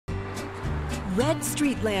Red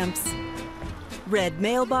street lamps, red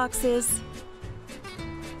mailboxes,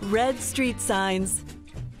 red street signs.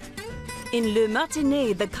 In Le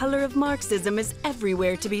Martinet, the color of Marxism is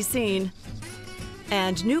everywhere to be seen.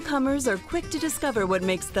 And newcomers are quick to discover what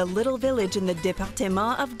makes the little village in the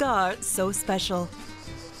département of Gard so special.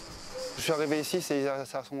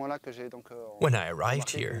 When I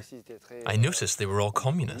arrived here, I noticed they were all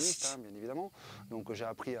communists.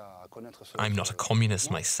 I'm not a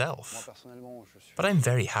communist myself, but I'm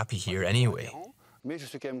very happy here anyway.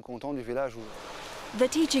 The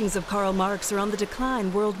teachings of Karl Marx are on the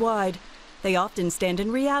decline worldwide. They often stand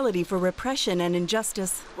in reality for repression and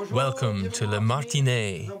injustice. Welcome to Le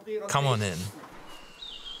Martinet. Come on in.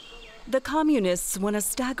 The communists won a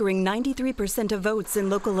staggering 93% of votes in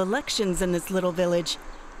local elections in this little village,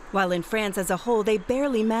 while in France as a whole they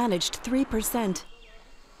barely managed 3%.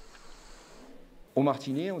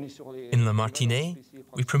 In Le Martinet,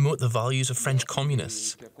 we promote the values of French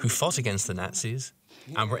communists who fought against the Nazis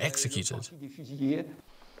and were executed.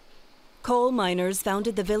 Coal miners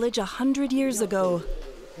founded the village 100 years ago.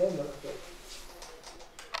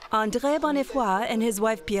 André Bonnefoy and his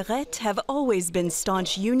wife Pierrette have always been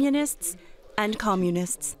staunch unionists and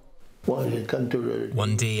communists.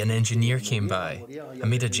 One day an engineer came by and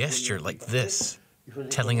made a gesture like this,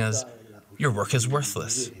 telling us, "Your work is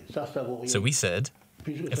worthless." So we said,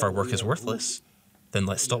 if our work is worthless, then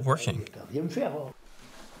let's stop working.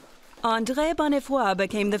 André Bonnefoy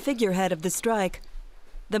became the figurehead of the strike.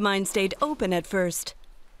 The mine stayed open at first.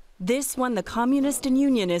 This won the communist and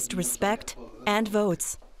unionist respect and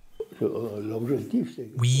votes.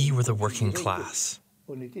 We were the working class,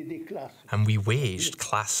 and we waged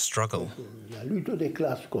class struggle.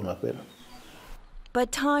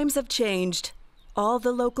 But times have changed. All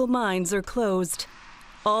the local mines are closed.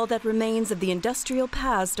 All that remains of the industrial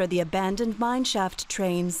past are the abandoned mineshaft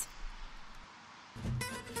trains.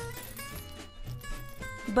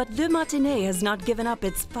 But Le Martinet has not given up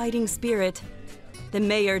its fighting spirit. The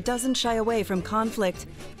mayor doesn't shy away from conflict,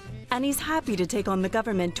 and he's happy to take on the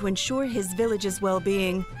government to ensure his village's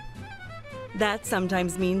well-being. That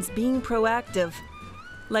sometimes means being proactive,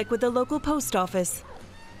 like with the local post office.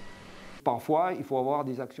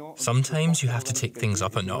 Sometimes you have to take things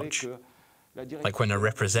up a notch, like when a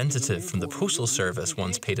representative from the postal service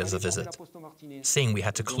once paid us a visit, saying we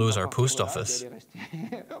had to close our post office.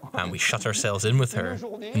 And we shut ourselves in with her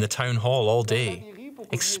in the town hall all day,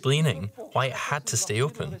 explaining why it had to stay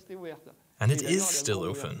open. And it is still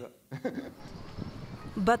open.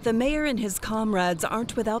 But the mayor and his comrades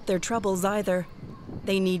aren't without their troubles either.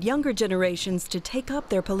 They need younger generations to take up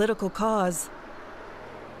their political cause.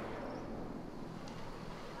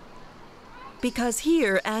 Because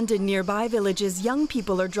here and in nearby villages, young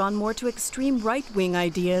people are drawn more to extreme right-wing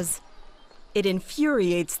ideas. It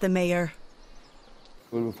infuriates the mayor.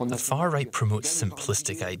 The far right promotes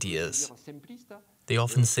simplistic ideas. They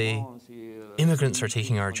often say, immigrants are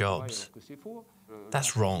taking our jobs.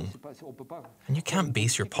 That's wrong. And you can't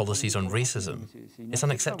base your policies on racism. It's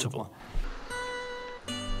unacceptable.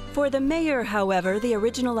 For the mayor, however, the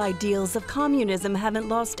original ideals of communism haven't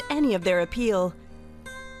lost any of their appeal.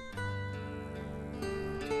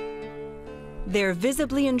 They're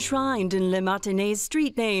visibly enshrined in Le Martinet's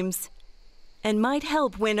street names and might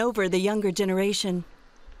help win over the younger generation.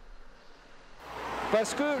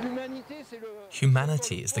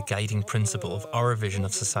 Humanity is the guiding principle of our vision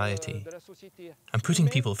of society, and putting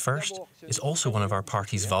people first is also one of our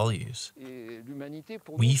party's values.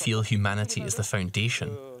 We feel humanity is the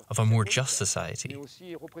foundation of a more just society,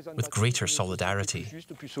 with greater solidarity.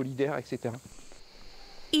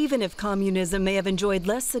 Even if communism may have enjoyed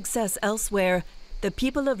less success elsewhere, the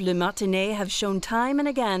people of Le Martinet have shown time and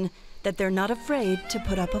again that they're not afraid to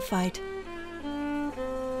put up a fight.